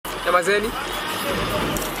Nyamazeni.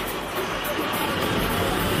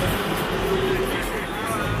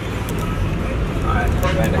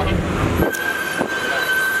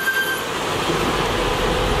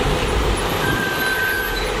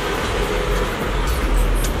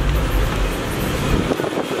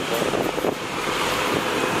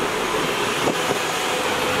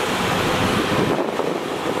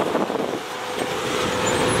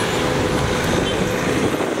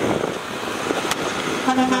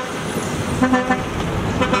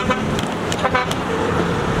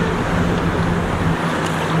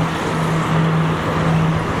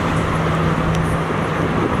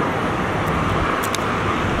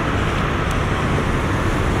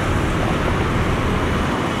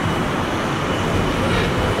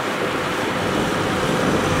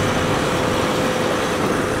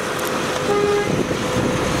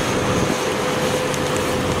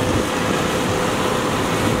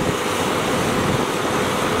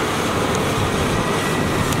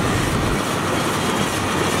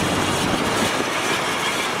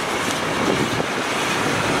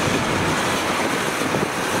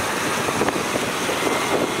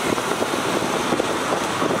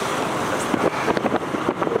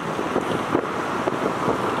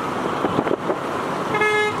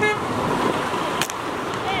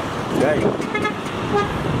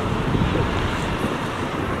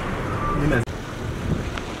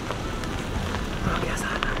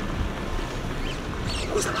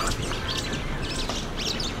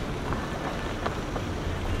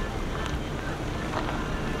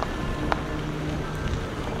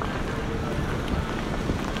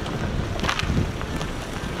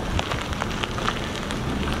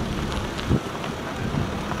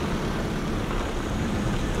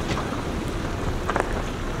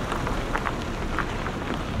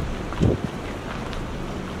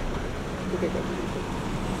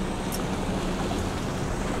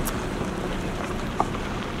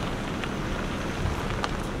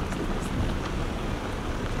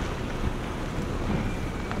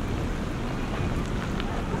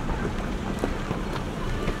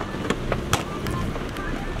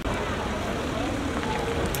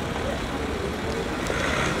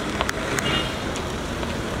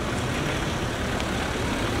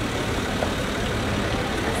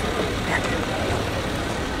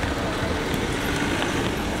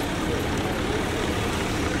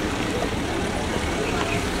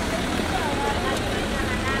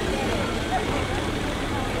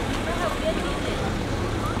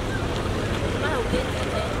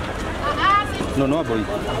 No boy.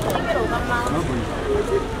 No boy.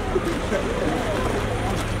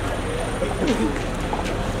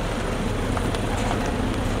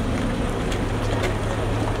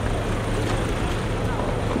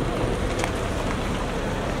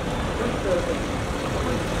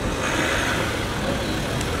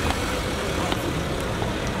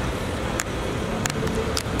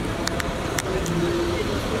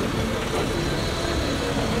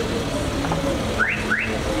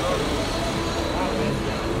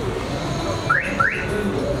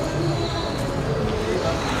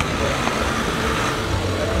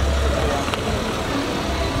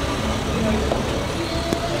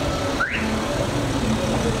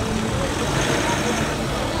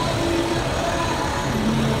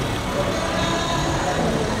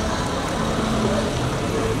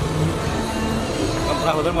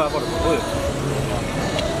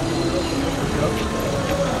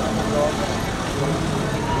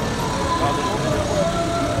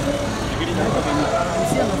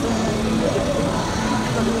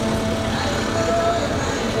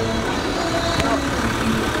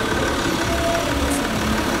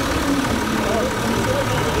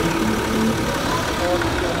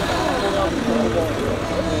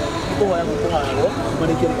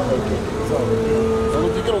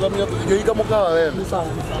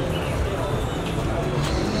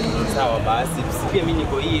 Sawa basi, pia mimi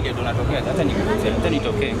niko hii ndio tunatokea, hata nikuze, hata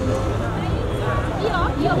nitokee.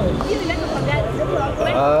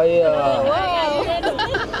 Haya.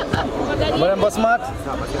 Mrembo smart.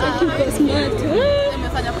 Smart.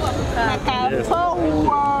 Nimefanya poa kukaa.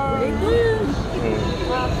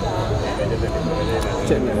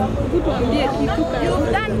 Tuambie kitu kama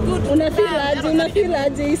unafeel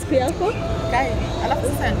aje siku yako? Kai, alafu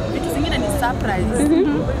sasa vitu zingine ni surprise.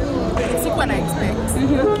 Sikuwa na expect.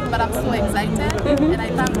 But I'm so excited and I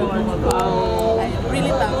thank God. I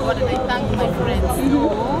really thank God and I thank my friends.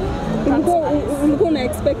 Ulikuwa na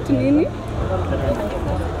expect nini?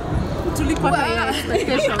 Tulikuwa na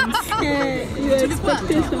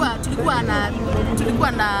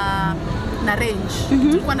range.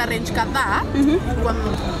 Tulikuwa na range kadhaa.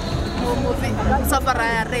 safara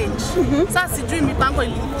ya range. Sasa sijui mipango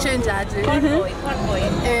ili change aje.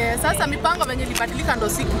 Sasa mipango venye ilibadilika ndo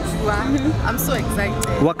sikujua. I'm so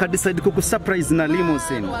excited. Wakadecide kuku surprise na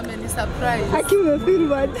limousine. Wameni surprise. Akiwa feel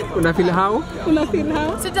bad. Una feel how? Una feel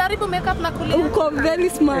how? Sijaribu makeup na kulia. Uko very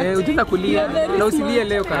smart. Utaenda kulia na usilie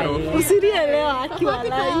leo Karo. Usilie leo akiwa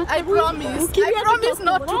live. I promise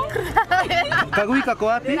not to cry. Kagui kako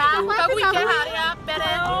wapi? Kagui ke haria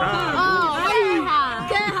pere.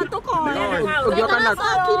 Ke hatoko. Ugiokana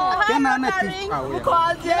Kena neti. Uko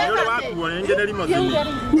aje?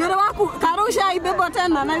 Nyoro waku Karo ushaibeba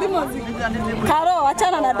tena na limousine. Karo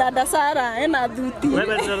achana na dada Sara ena dhuti.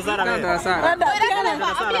 Dada Sara.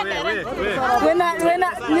 Wena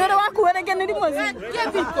nyoro waku werege ni limousine.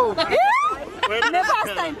 Keviko. The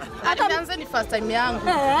first time. Hata nianze ni first time yangu.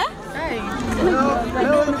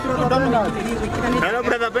 Hello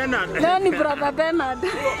brother Bernard. Leo ni brother Bernard.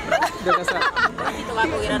 Dada Sara.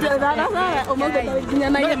 Dada Sara omonde dali ginya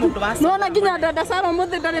na ye. No na ginya dada Sara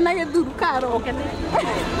omonde dali na ye duru Karo.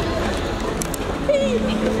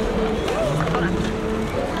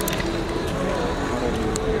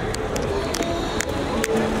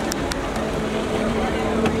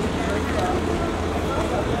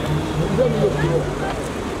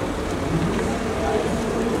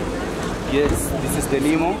 Yes, this is the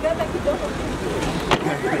limo.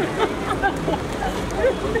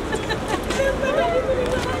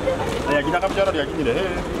 Ya kita kan bicara dia gini deh.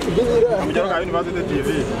 Bicara kayak ini masih di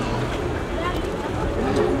TV.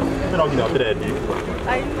 Kita gini apa tadi?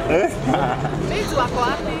 Mimi wako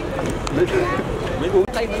wapi?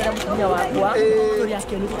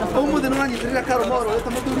 Umuthi no wanyitirira Karo Mwaura ta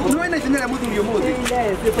muthuri. No ina ikinya rya muthuri umuthi.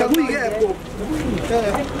 Kagui Gake.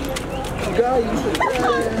 Guys.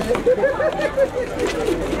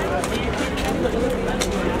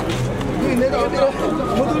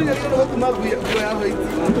 Muthuri ni kama kumaguya kwa hapo hivi.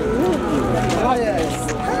 Oh yes.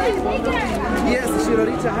 Yes,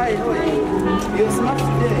 Shirorita, hi, how are you? You're smart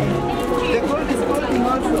today. The cold is cold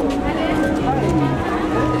also. Hi.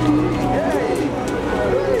 Hey.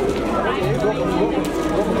 Go.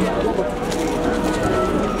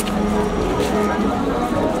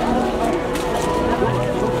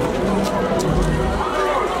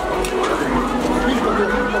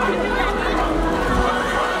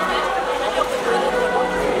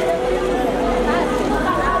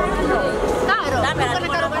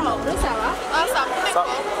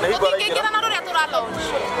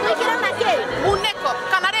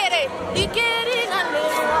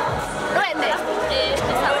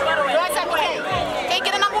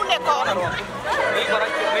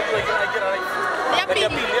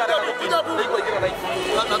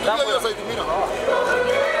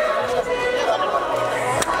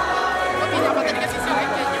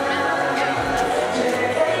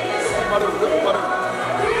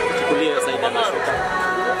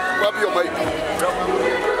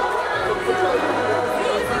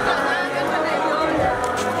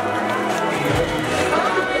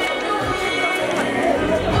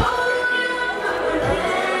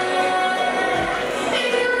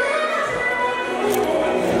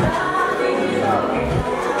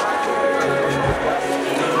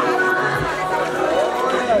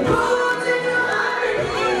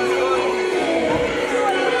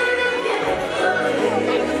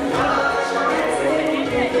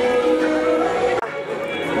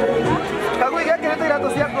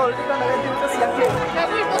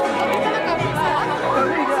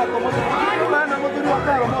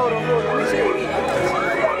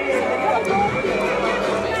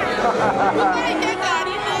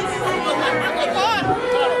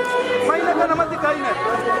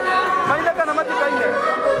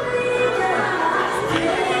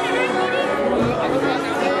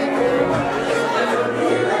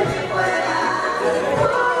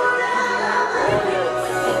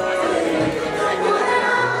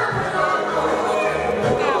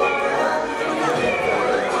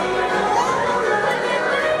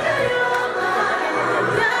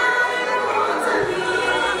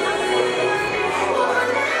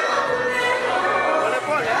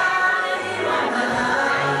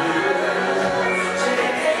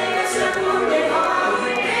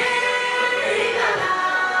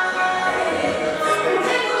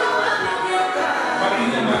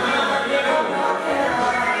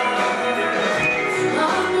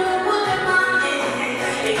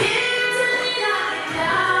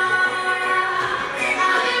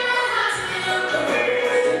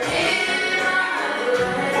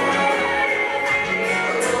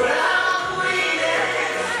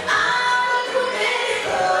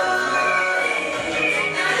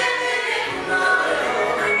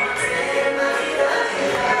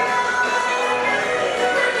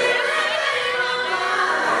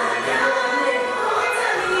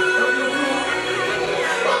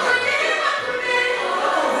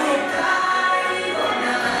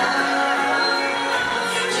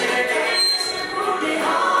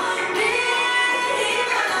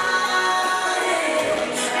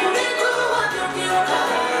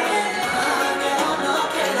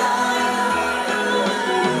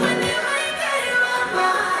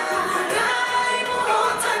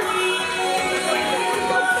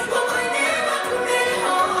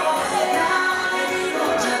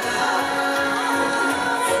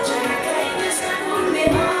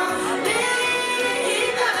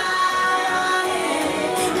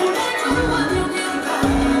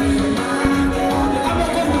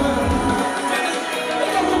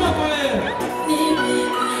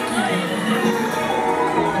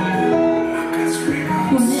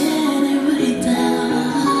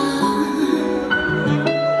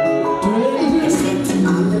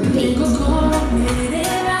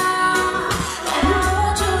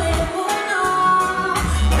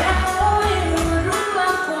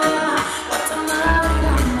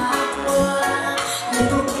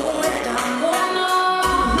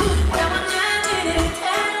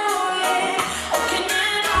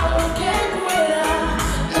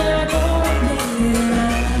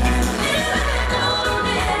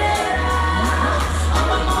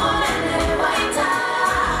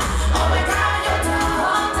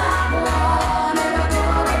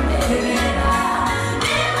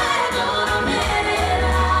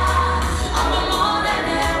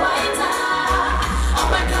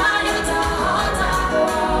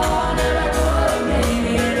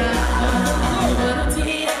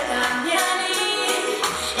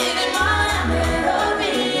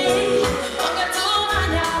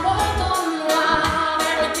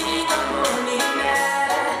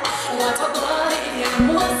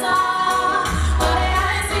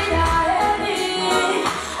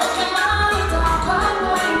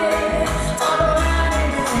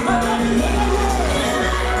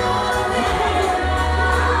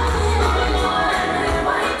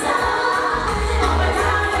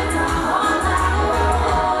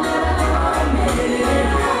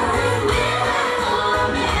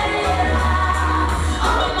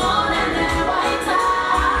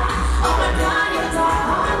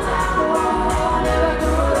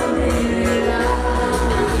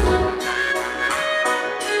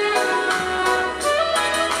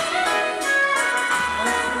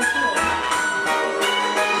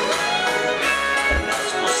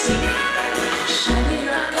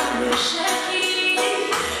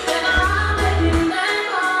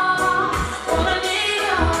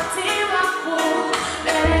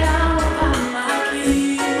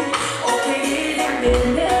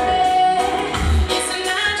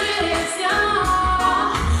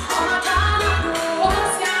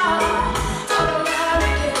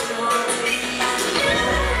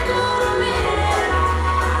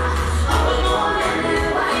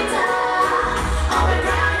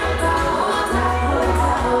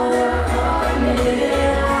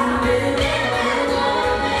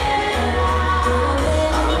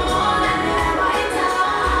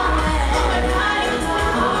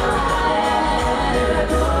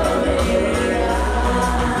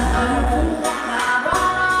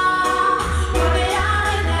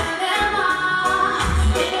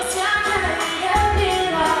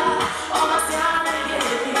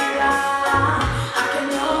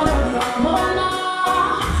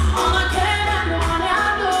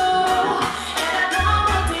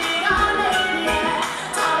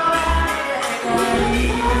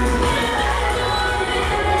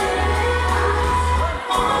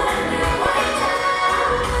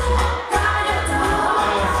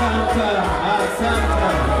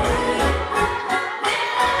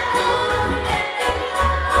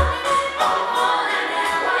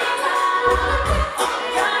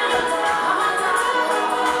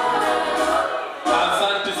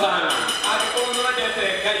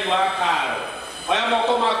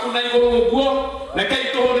 moko maku na iguru guo reke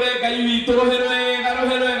ituhurire ngai witu ruhirwega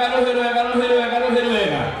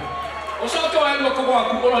ucoke wae guoko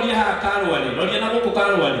gwaku urorie haha karwari roria na guku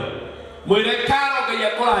karwari mwire karo ngai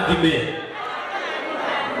akurathime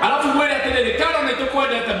alafu mwire atiriri karo nä tå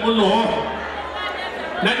kwendete må no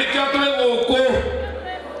na nä kä o twä gå kå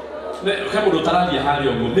he må ndå tararia harä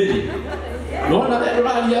å må thä nona we ndå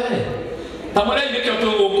raria we ta må rei nä kä o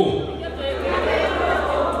twä gå kå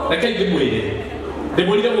rekei ndä mwä re ndä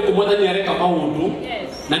mwä rire gå kå mwathani areka maå ndå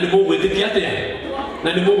na nä må gwä tä kia atä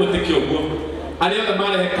na nä må gwä tä kä å guo arä othe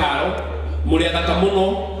marehe karo må rä athaka må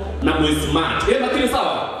no na mwä smart ä matirä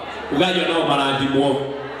sawa ugario nao marathimwo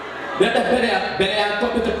Nenda mbere ya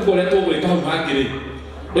twambite kuga uria tugwika hau hangiri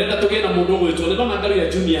nenda tugie na mundu gwitwo ni ndona ngaru ya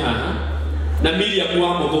junior haha na Miriam wa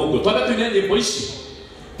Muthungu twambe tuine nyimbo ici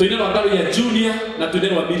tuine rwa ngaru ya junior na tuine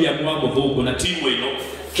rwa Miriam wa Muthungu na timu ino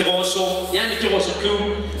kigoco yani kigoco kiu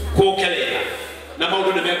kukelera na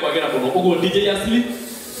maundu ni mekwagira muno uguo DJ Asli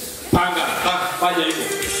panga fanya hivyo